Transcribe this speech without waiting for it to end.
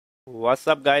What's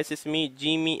up guys, it's me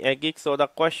Jimmy a Geek. So the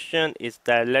question is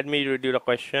that, let me read you the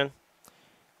question.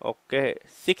 Okay,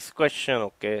 sixth question,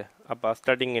 okay, about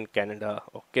studying in Canada.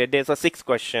 Okay, there's a sixth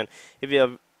question. If you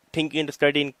are thinking to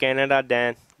study in Canada,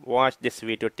 then watch this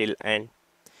video till end.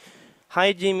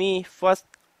 Hi Jimmy, first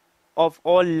of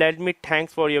all let me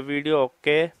thanks for your video,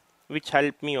 okay, which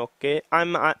helped me. Okay,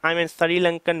 I'm in Sri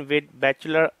Lankan with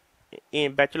Bachelor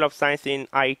of Science in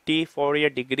IT, 4-year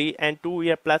degree and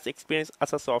 2-year plus experience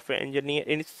as a software engineer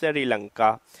in Sri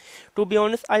Lanka. To be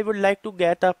honest, I would like to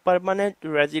get a permanent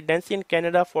residency in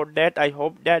Canada. For that, I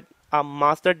hope that a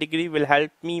master degree will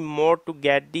help me more to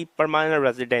get the permanent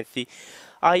residency.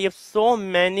 I have so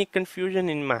many confusion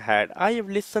in my head. I have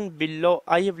listed below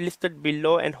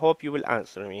and hope you will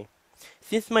answer me.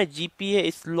 Since my GPA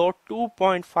is low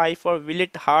 2.5, or will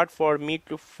it hard for me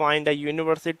to find a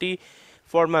university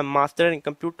for my master in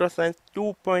computer science?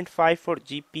 2.5 for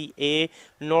GPA.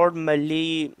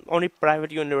 Normally only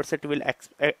private university will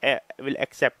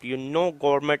accept you. No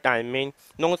government,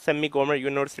 no semi-government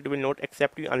university will not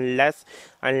accept you unless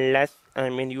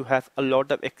you have a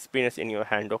lot of experience in your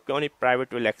hand. Okay, only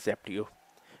private will accept you,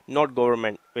 not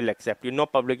government will accept you, no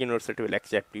public university will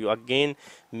accept you. Again,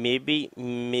 maybe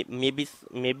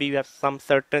you have some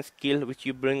certain skill which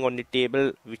you bring on the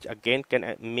table, which again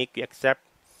can make you accept.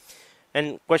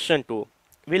 And question 2,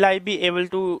 will I be able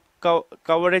to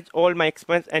coverage all my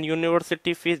expense and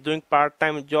university fees doing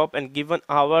part-time job? And given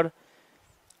our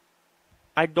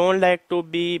I don't like to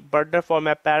be burden for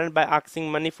my parent by asking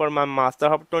money for my master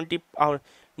of 20 hours.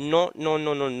 No.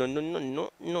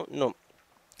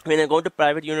 When I go to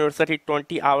private university,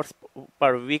 20 hours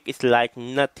per week is like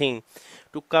nothing.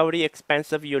 To cover the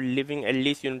expense of your living, at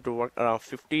least you need to work around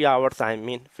 50 hours.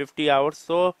 50 hours.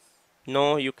 So,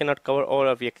 no, you cannot cover all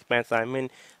of the expense.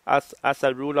 As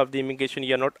a rule of the immigration,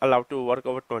 you are not allowed to work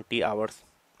over 20 hours.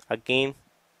 Again,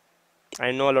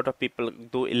 I know a lot of people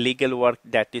do illegal work,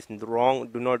 that is wrong.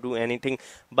 Do not do anything,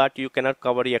 but you cannot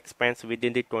cover the expense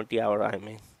within the 20 hour.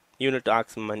 You need to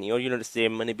ask money, or you need to save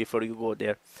money before you go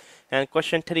there. And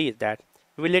question 3 is that,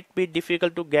 will it be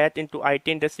difficult to get into IT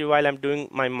industry while I'm doing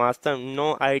my master?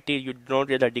 No, IT, you don't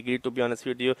get a degree, to be honest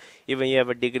with you. Even you have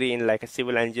a degree in like a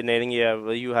civil engineering,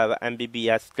 you have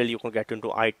MBBS, still you can get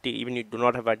into IT. Even you do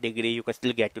not have a degree, you can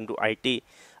still get into IT.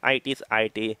 IT is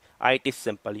IT. IT is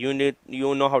simple. You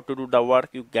know how to do the work,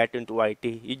 you get into IT.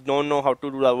 You don't know how to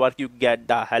do the work, you get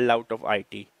the hell out of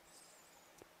IT.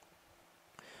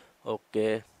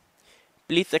 Okay.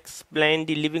 Please explain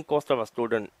the living cost of a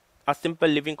student. A simple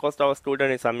living cost of a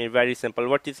student is, very simple.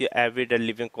 What is your average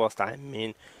living cost?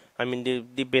 The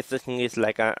basic thing is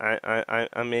like, your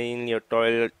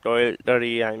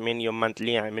toiletry, your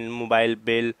monthly, mobile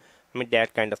bill,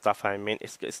 that kind of stuff.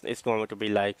 It's going to be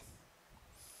like,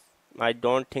 I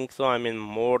don't think so.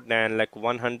 More than like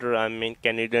 100,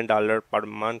 Canadian dollar per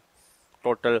month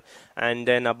total, and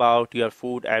then about your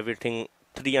food, everything,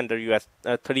 300 US,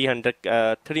 300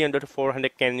 to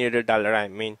 400 Canadian dollar.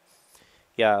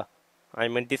 Yeah,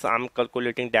 this I'm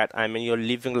calculating that. You're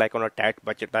living like on a tight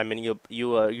budget.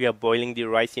 You are boiling the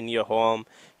rice in your home.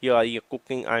 You're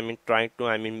cooking. Trying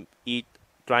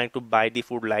to buy the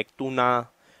food like tuna,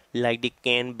 like the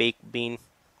canned baked bean.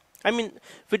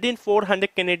 Within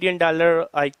 400 Canadian dollar,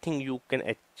 I think you can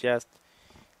adjust.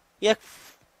 Yeah,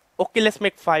 okay, let's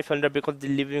make 500 because the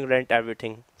living rent,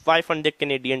 everything. 500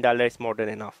 Canadian dollar is more than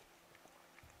enough.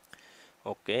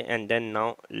 Okay, and then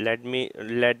now let me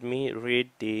read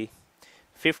the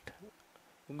fifth.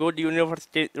 Good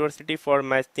university for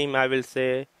my team. I will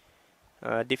say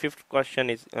the fifth question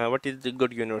is, what is the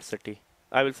good university?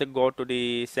 I will say go to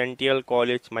the Centennial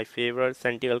College, my favorite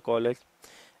Centennial College.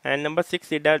 And number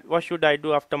 6 is that, what should I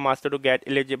do after master to get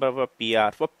eligible for PR?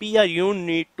 For PR, you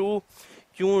need to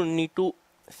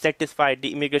satisfy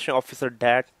the immigration officer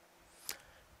that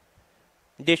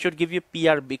they should give you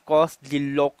PR, because the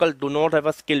local do not have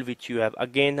a skill which you have.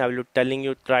 Again, I will be telling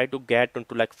you, try to get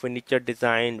into like furniture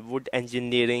design, wood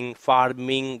engineering,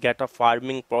 farming, get a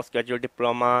farming postgraduate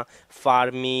diploma,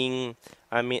 farming,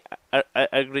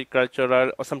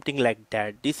 agricultural or something like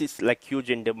that. This is like huge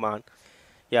in demand.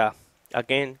 Yeah,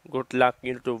 again, good luck.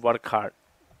 You need to work hard.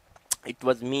 It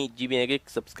was me, GB.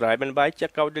 Subscribe and buy.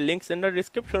 Check out the links in the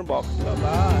description box. Bye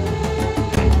bye.